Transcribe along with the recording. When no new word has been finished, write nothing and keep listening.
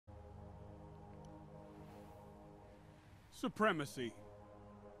Supremacy.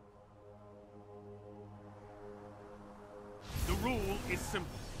 The rule is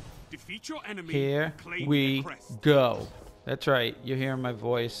simple. Defeat your enemy. Here we go. That's right. You're hearing my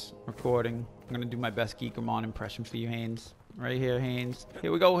voice recording. I'm gonna do my best Geekermon impression for you, Haynes. Right here, Haynes.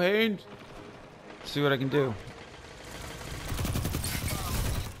 Here we go, Haynes. See what I can do.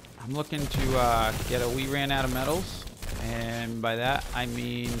 I'm looking to get a we ran out of medals, and by that I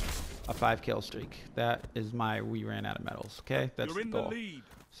mean a 5-kill streak. That is my we ran out of medals. Okay, that's the goal.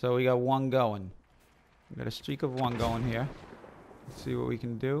 So we got one going. We got a streak of one going here. Let's see what we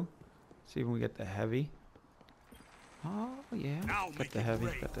can do. See if we get the heavy. Oh yeah, got the heavy.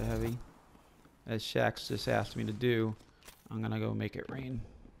 Got the heavy. As Shax just asked me to do, I'm gonna go make it rain.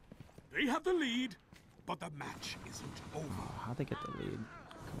 They have the lead, but the match isn't over. Oh, how'd they get the lead?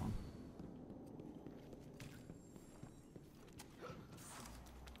 Come on.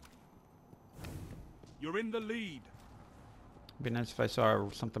 You're in the lead. It'd be nice if I saw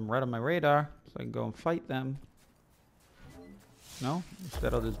something red on my radar, so I can go and fight them. No?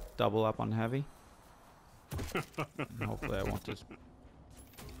 Instead I'll just double up on heavy. And hopefully I won't just...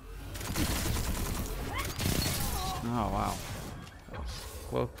 Oh, wow. That was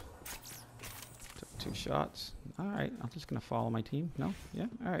close. Took 2 shots. Alright, I'm just going to follow my team. No? Yeah?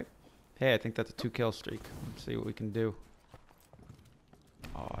 Alright. Hey, I think that's a 2-kill streak. Let's see what we can do.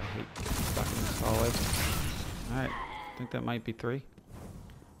 Oh, I hate getting stuck in this hallway. Alright. I think that might be 3.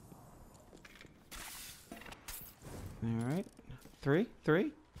 Alright. 3?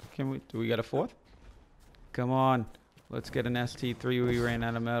 Can we... Do we get a 4th? Come on. Let's get an ST3. We ran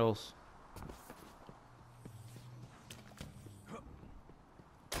out of medals.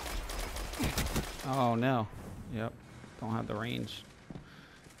 Oh, no. Yep. Don't have the range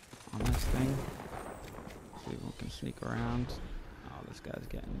on this thing. See if we can sneak around. Oh, this guy's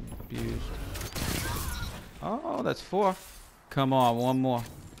getting abused. Oh, that's 4. Come on, one more.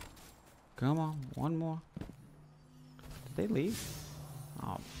 Come on, one more. Did they leave?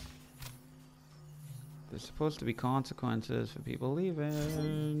 Oh. There's supposed to be consequences for people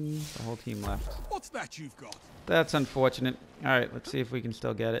leaving. The whole team left. What's that you've got? That's unfortunate. Alright, let's see if we can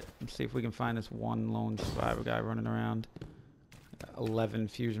still get it. Let's see if we can find this one lone survivor guy running around. 11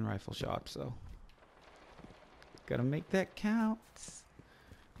 fusion rifle shots, so. Gotta make that count.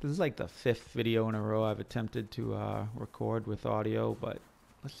 This is like the 5th video in a row I've attempted to record with audio, but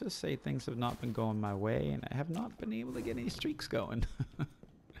let's just say things have not been going my way, and I have not been able to get any streaks going.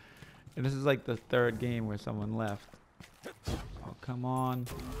 And this is like the 3rd game where someone left. Oh, come on.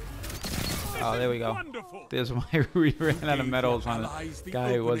 Oh, there we go. There's why we ran out of medals on a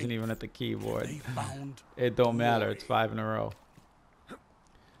guy who wasn't even at the keyboard. It don't matter. It's 5 in a row.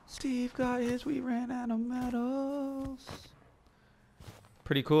 Steve got his we ran out of medals.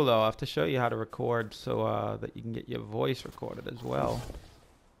 Pretty cool, though. I'll have to show you how to record so that you can get your voice recorded as well.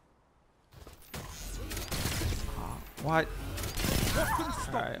 What?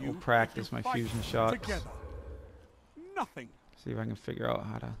 Alright, we'll practice my fusion shots. Nothing. See if I can figure out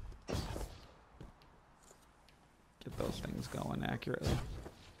how to get those things going accurately.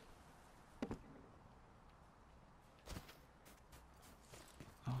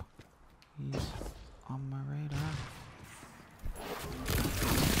 Oh, he's on my radar.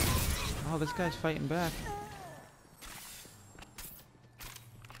 Oh, this guy's fighting back.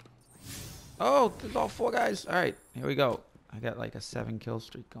 Oh, there's all 4 guys. Alright, here we go. I got like a 7-kill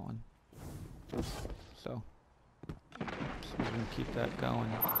streak going. So I'm gonna keep that going.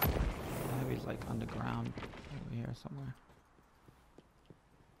 Maybe he's like underground over here somewhere.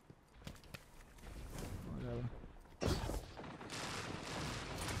 Whatever.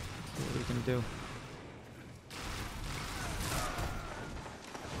 See what we can do.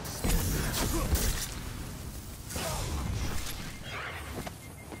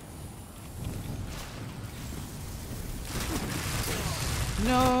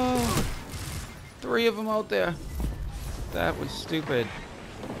 No! 3 of them out there. That was stupid.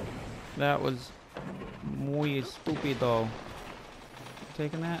 That was muy stupido.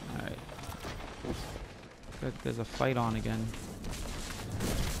 Taking that? Alright. Good, there's a fight on again.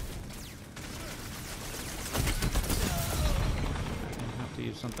 I have to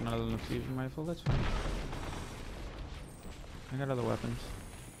use something other than a fusion rifle, that's fine. I got other weapons.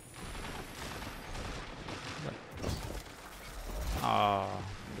 Oh,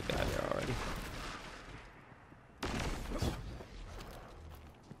 the guy there already.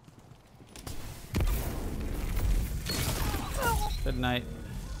 Good night.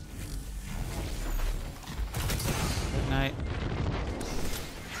 Good night.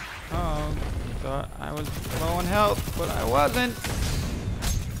 Oh, you thought I was low on health, but I wasn't.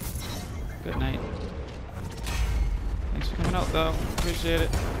 Good night. Thanks for coming out though. Appreciate it.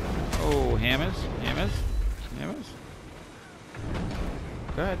 Oh, hammers.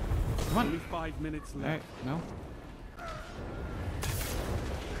 Go ahead. Come on. Only 5 minutes left. Alright, no.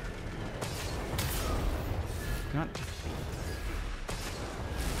 Come on.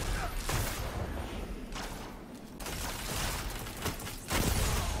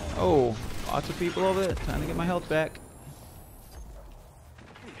 Oh, lots of people over there. Time to get my health back.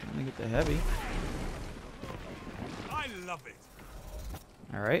 Time to get the heavy. I love it.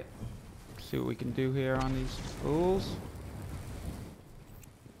 Alright. See what we can do here on these fools.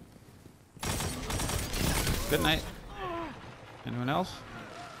 Good night. Anyone else?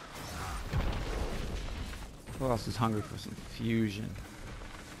 Who else is hungry for some fusion?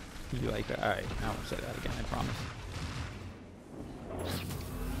 You like that? Alright, I won't say that again, I promise.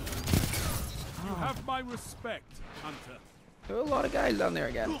 You have my respect, Hunter. There are a lot of guys down there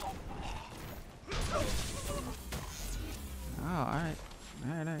again. Oh, alright.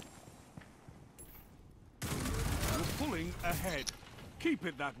 Alright. You're pulling ahead. Keep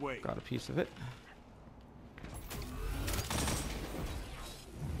it that way. Got a piece of it.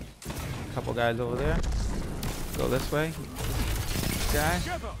 A couple guys over there. Go this way. This guy.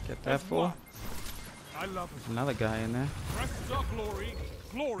 Get that fool. I love it. There's another guy in there. Rest our glory.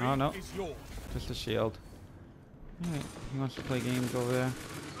 Glory Oh, no. is yours. Just a shield. Alright, he wants to play games over there.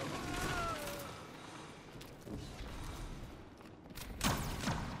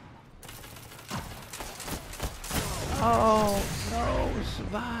 Oh, no,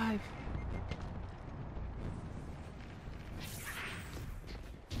 survive.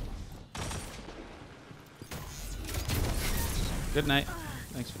 Good night.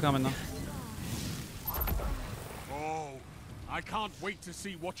 Thanks for coming, though. Oh, I can't wait to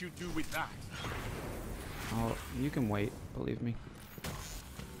see what you do with that. Oh, you can wait, believe me.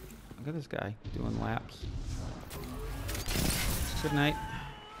 Look at this guy doing laps. Good night.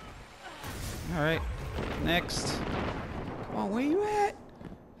 Alright, next. Come on, where you at?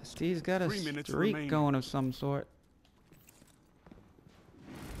 Steve's got a 3 minutes streak remain. going of some sort.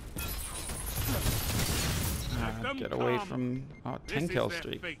 them Get away come. from... Oh, This 10 is kill their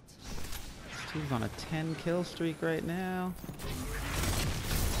streak. fate. Steve's on a 10 kill streak right now.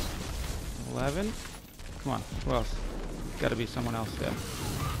 11. Come on, who else? Gotta be someone else there.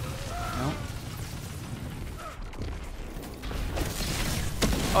 No?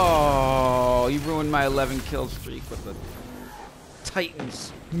 Oh, you ruined my 11 kill streak with the Titan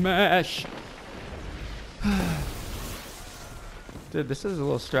smash. Dude, this is a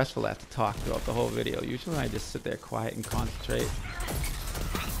little stressful to have to talk throughout the whole video. Usually I just sit there quiet and concentrate.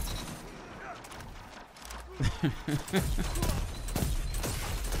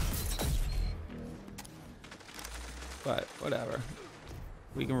 But whatever.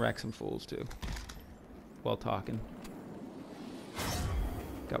 We can wreck some fools too. While talking.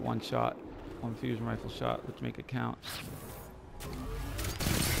 Got one shot. One fusion rifle shot. Let's make it count.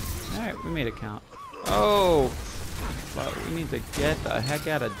 Alright, we made it count. Oh! But we need to get the heck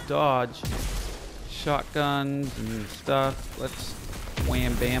out of Dodge. Shotguns and stuff. Let's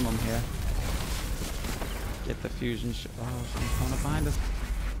wham bam them here. Get the fusion oh, someone's coming up behind us.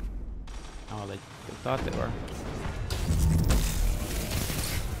 Oh, they thought they were.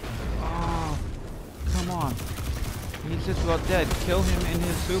 Oh, come on. He's just about dead. Kill him in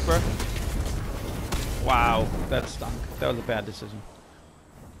his super. Wow, that stunk. That was a bad decision.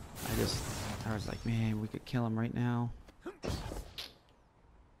 I was like, man, we could kill him right now.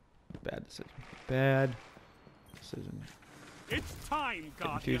 Bad decision. Bad decision. It's time, Getting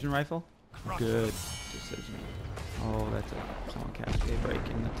Guardian. fusion rifle? Good decision. Oh, that's a someone cascade break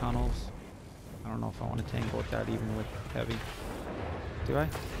in the tunnels. I don't know if I want to tangle with that even with heavy. Do I?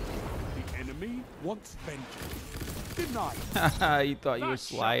 The enemy wants vengeance. Denied. You thought you were That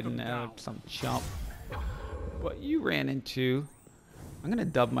shut sliding them out down. some chump. What you ran into. I'm gonna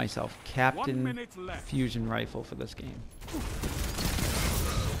dub myself Captain 1 minute left. Fusion Rifle for this game. These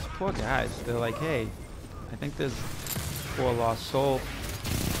poor guys. They're like, hey, I think there's 4 lost souls.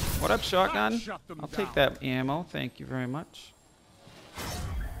 What up, shotgun? Shut them I'll down. take that ammo. Thank you very much.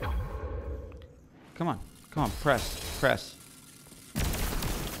 Come on. Come on. Press. Press.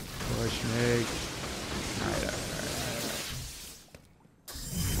 Push me. Alright.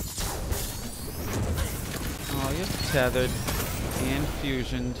 Oh, you're tethered and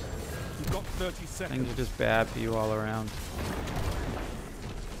fusioned. You've got 30 seconds. Things are just bad for you all around. I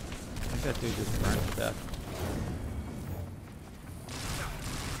think that dude just burned to death.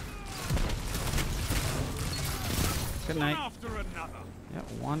 Good night. One after another.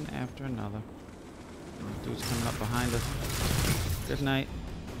 Yep, one after another. Dude's coming up behind us. Good night.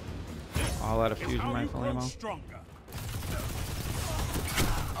 All out of It's fusion how you rifle grow ammo. stronger.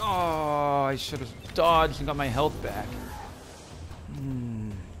 Oh, I should have dodged and got my health back.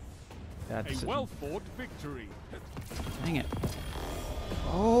 That's A well-fought victory. Dang it.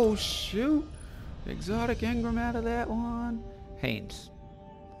 Oh, shoot. Exotic Ingram out of that one. Haynes.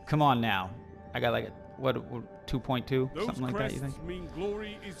 Come on now. I got like a, what 2.2? Something like that, you think? Mean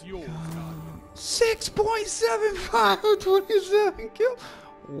glory is yours, 6.75 27 kill.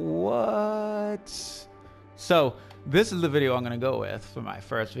 What? So, this is the video I'm going to go with for my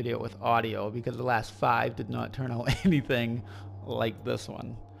first video with audio because the last 5 did not turn out anything like this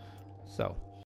one. So,